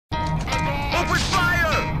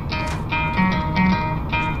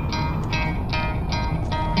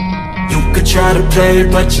try to play,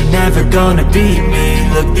 but you're never gonna beat me.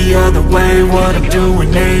 Look the other way, what I'm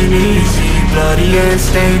doing ain't easy. Bloody hands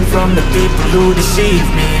stained from the people who deceive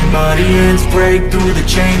me. Muddy hands break through the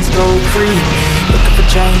chains, go free me. Looking for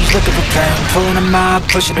change, looking for pain, pulling a mob,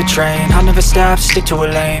 pushing a train. I'll never stop, stick to a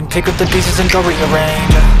lane, pick up the pieces and go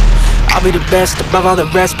rearrange. I'll be the best above all the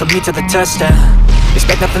rest, put me to the test and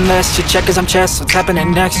expect nothing less, your check as I'm chess, what's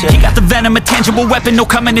happening next, yeah. He got the venom, a tangible weapon, no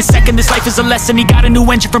coming in second. This life is a lesson, he got a new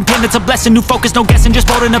engine from pain, it's a blessing. New focus, no guessing, just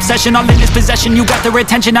bold and obsession. All in his possession, you got their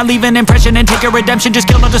attention. I'll leave an impression and take your redemption. Just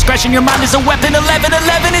kill no discretion, your mind is a weapon.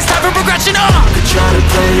 11-11, it's time for progression, You could try to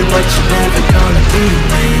play, but you're never gonna beat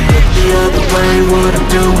me. Look the other way, what I'm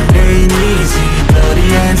doing ain't easy. Bloody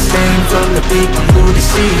hands stained from the people who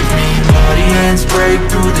deceive me. Bloody hands break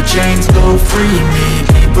through the chains, go free me.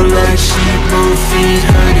 People like sheep move feet,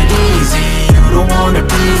 hurt it easy. You don't wanna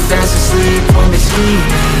be fast asleep on the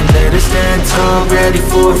scheming. Better stand tall, ready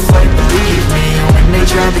for a fight, believe me. When they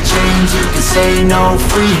try to change, you can say no,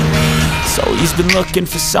 free me. So he's been looking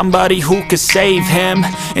for somebody who could save him,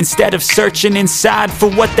 instead of searching inside for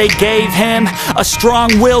what they gave him. A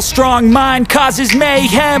strong will, strong mind causes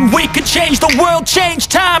mayhem. We could change the world, change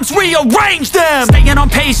times, rearrange them. Staying on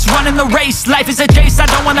pace, running the race. Life is a chase, I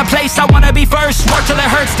don't want a place, I wanna be first. Work till it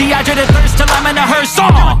hurts, dehydrated thirst till I'm in a hearse.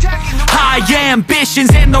 High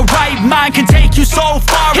ambitions and the right mind can take you so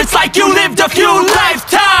far. It's like you lived a few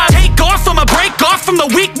lifetimes. Take off from a break off from the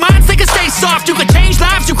weak minds, they can stay soft. You can change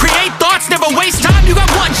lives, you create thoughts, never waste time. You got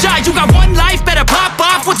one shot, you got one life, better pop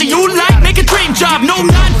off. What do you like? Make a dream job. No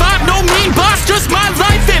 9-5, no mean boss, just my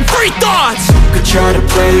life and free thoughts. You could try to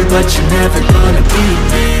play, but you're never gonna beat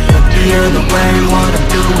me. Look the other way, what I'm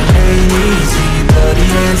doing ain't easy. Bloody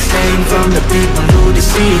hands stained from the people who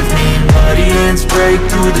deceive me. Bloody hands break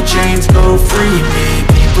through the chains, go free me.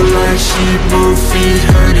 People like sheep move feet,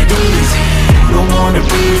 hurt it easy. You don't wanna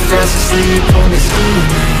be fast asleep on the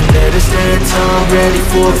scheming. Better stand tall, ready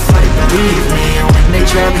for a fight, believe me. When they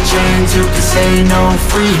try to change, you can say no,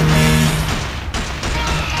 free me.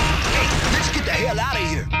 Hey, let's get the hell out of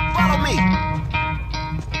here. Follow me.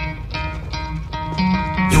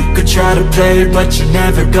 You could try to play, but you're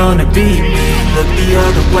never gonna beat me. Look the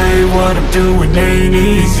other way, what I'm doing ain't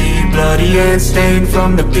easy. Bloody hands stained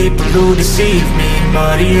from the people who deceive me.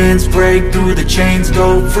 Muddy hands break through the chains,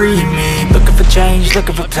 go free me. Looking for change,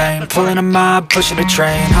 looking for pain, pulling a mob, pushing a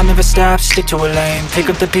train. I'll never stop, stick to a lane, pick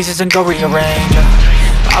up the pieces and go rearrange.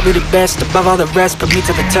 I'll be the best above all the rest, put me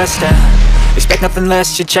to the test and expect nothing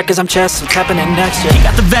less, your check as I'm chess, what's happening next, yeah. He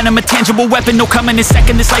got the venom, a tangible weapon, no coming in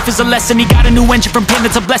second. This life is a lesson, he got a new engine from pain,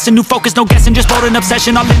 it's a blessing. New focus, no guessing, just bold and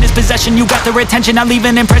obsession. All in his possession, you got their attention. I'll leave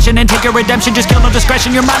an impression and take your redemption. Just kill no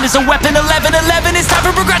discretion, your mind is a weapon. 11-11, it's time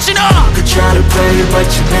for progression, You could try to play, but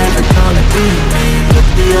you're never gonna beat me. Look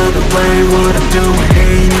the other way, what I'm doing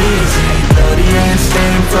ain't easy. Bloody hands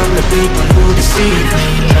stained from the people who deceive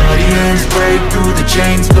me. Bloody hands break through the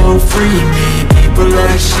chains, go free me. People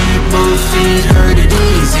like sheep move feet, hurt it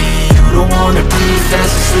easy. You don't wanna be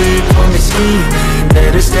fast asleep on the scheming.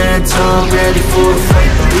 Better stand tall, ready for a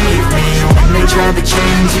fight, believe me. When they try to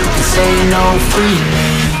change, you can say no, free me.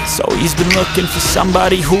 So he's been looking for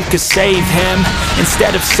somebody who could save him,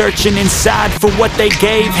 instead of searching inside for what they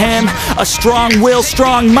gave him. A strong will,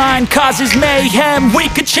 strong mind causes mayhem. We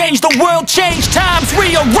could change the world, change times,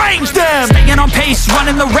 rearrange them. Staying on pace,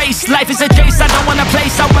 running the race. Life is a chase, I don't want a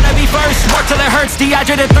place, I wanna be first. Work till it hurts,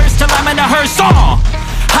 dehydrated thirst till I'm in a hearse.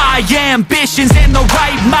 High ambitions and the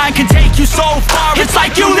right mind can take you so far. It's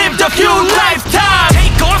like you lived a few lifetimes.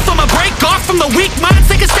 Take off from a break off from the weak minds,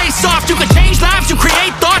 they can stay soft. You can change lives, you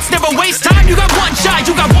create thoughts, never waste time. You got one shot,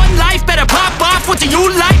 you got one life, better pop off. What do you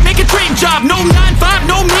like? Make a dream job. No 9-5,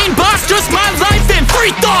 no mean boss, just my life and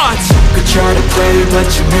free thoughts. You could try to play, but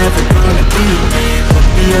you're never gonna beat me. Look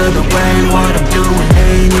the other way, what I'm doing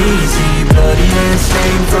ain't easy. Bloody hands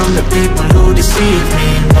stained from the people who deceive me.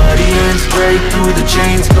 Bloody hands break through the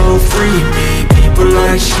chains, go free me. People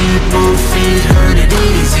like sheep move feet, hurt it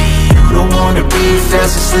easy. You don't wanna be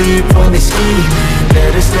fast asleep on the scheming.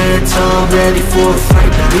 Better stand tall, ready for a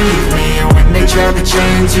fight, believe me. When they try to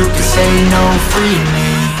change, you can say no, free me.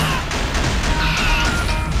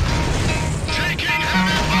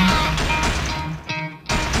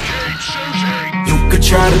 You could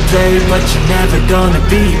try to play, but you're never gonna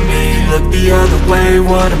beat me. Look the other way,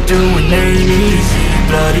 what I'm doing ain't easy.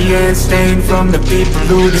 Bloody hands stained from the people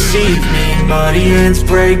who deceive me. Muddy hands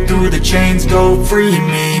break through the chains, go free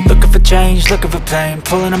me. Looking for change, looking for pain,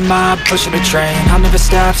 pulling a mob, pushing a train. I'll never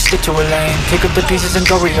stop, stick to a lane, pick up the pieces and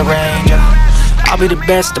go rearrange. I'll be the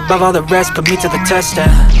best above all the rest, put me to the test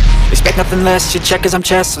and Expect nothing less, you check as I'm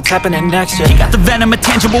chess, what's happening next, yeah. He got the venom, a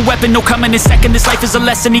tangible weapon, no coming in second. This life is a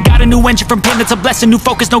lesson, he got a new engine from pain, that's a blessing. New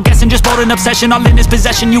focus, no guessing, just bold and obsession, all in his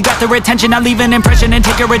possession. You got their attention, I leave an impression and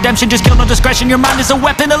take your redemption. Just kill no discretion, your mind is a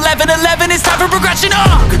weapon. 11-11, it's time for progression,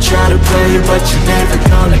 You could try to play it, but you're never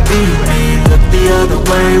gonna beat me. Look the other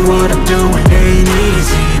way, what I'm doing ain't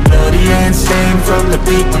easy. Bloody hands stained from the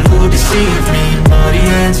people who deceive me. Muddy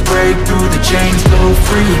hands break through the chains, go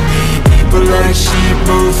free me. People like sheep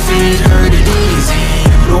move feet, hurt it easy.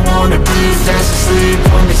 You don't wanna be fast asleep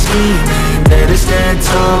when they're scheming. Better stand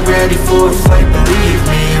tall, ready for a fight, believe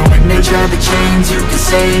me. When they try the chains, you can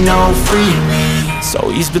say no, free me. So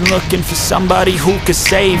he's been looking for somebody who could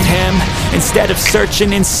save him, instead of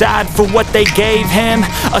searching inside for what they gave him.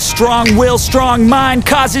 A strong will, strong mind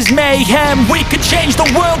causes mayhem. We could change the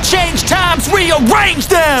world, change times, rearrange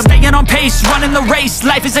them. Staying on pace, running the race.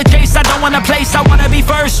 Life is a chase, I don't want a place, I wanna be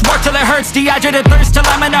first. Work till it hurts, dehydrated thirst till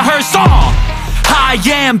I'm in a hearse. High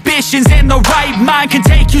ambitions and the right mind can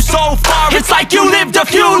take you so far. It's like you lived a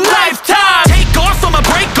few lifetimes. Take off from a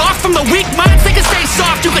break off from the weak minds. They can stay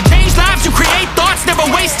soft, you can change lives, you create thoughts, never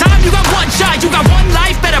waste time. You got one shot, you got one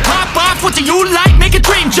life, better pop off. What do you like? Make a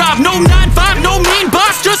dream job. No 9-5, no mean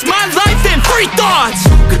boss, just my life and free thoughts.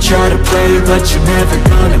 You could try to play, but you're never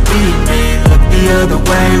gonna beat me. Look the other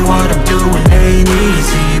way, what I'm doing ain't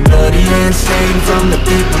easy. Bloody hands stained from the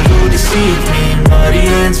people who deceive me. Muddy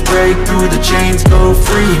hands break through the chains, go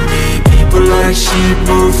free me. People like sheep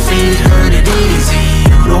move feet, hurt it easy.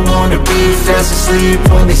 You don't wanna be fast asleep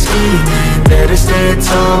when they scheming. Better stand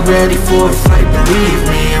tall, ready for a fight, believe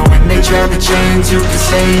me. When they try the chains, you can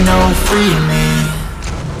say no, free me.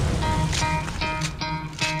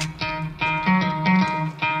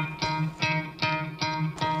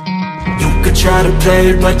 Try to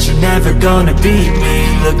play, but you're never gonna beat me.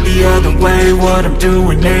 Look the other way, what I'm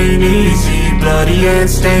doing ain't easy. Bloody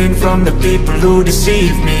hands stained from the people who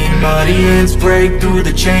deceive me. Muddy hands break through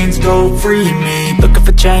the chains, go free me. Looking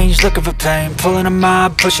for change, looking for pain, pulling a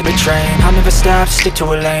mob, pushing a train. I'll never stop, stick to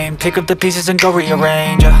a lane, pick up the pieces and go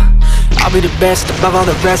rearrange. I'll be the best above all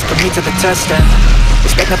the rest, put me to the test and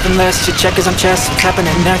expect nothing less, you check as I'm chess, what's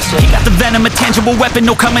happening next, yeah. He got the venom, a tangible weapon,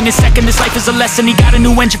 no coming in second. This life is a lesson, he got a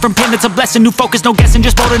new engine from pain, that's a blessing. New focus, no guessing,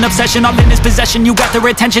 just bold and obsession, all in his possession. You got their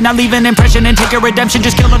attention, I'll leave an impression and take your redemption.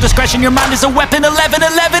 Just kill no discretion, your mind is a weapon.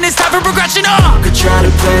 11-11, it's time for progression, You could try to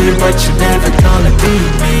play, but you're never gonna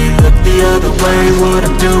beat me. Look the other way, what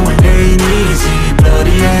I'm doing ain't easy.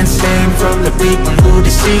 Bloody hands stained from the people who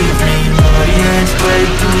deceive me. Muddy hands break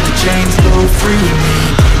through the chains, go free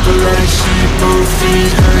me. People like sheep move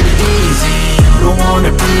feet, hurt it easy. You don't wanna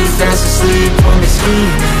be fast asleep when they're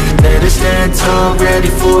scheming. Better stand tall, ready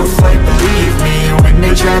for a fight, believe me. When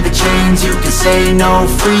they try the chains, you can say no,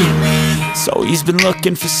 free me. So he's been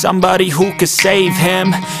looking for somebody who could save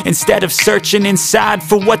him, instead of searching inside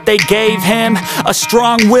for what they gave him. A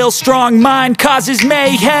strong will, strong mind causes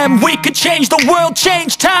mayhem. We could change the world,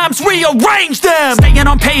 change times, rearrange them. Staying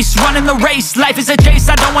on pace, running the race. Life is a chase,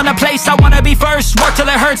 I don't want a place, I wanna be first. Work till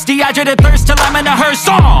it hurts, dehydrated thirst till I'm in a hearse.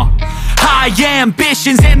 High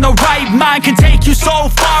ambitions and the right mind can take you so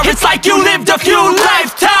far. It's like you lived a few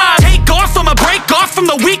lifetimes. Take off from a break off from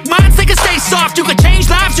the weak minds. They can stay soft, you can change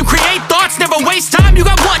lives, you create thoughts, never waste time. You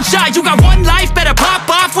got one shot, you got one life, better pop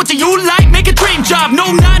off. What do you like? Make a dream job. No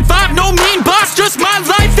 9-5, no mean boss, just my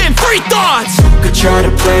life and free thoughts. You could try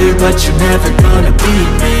to play, but you're never gonna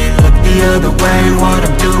beat me. Look the other way, what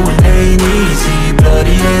I'm doing ain't easy.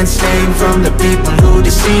 Bloody hands stained from the people who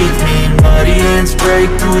deceive me. Muddy hands break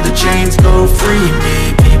through the chains, go free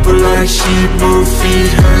me. People like sheep move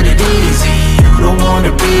feet, hurt it easy. You don't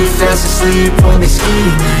wanna be fast asleep when they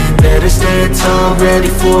scheming. Better stand tall, ready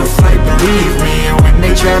for a fight, believe me. When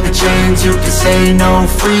they try the chains, you can say no,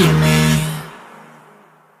 free me.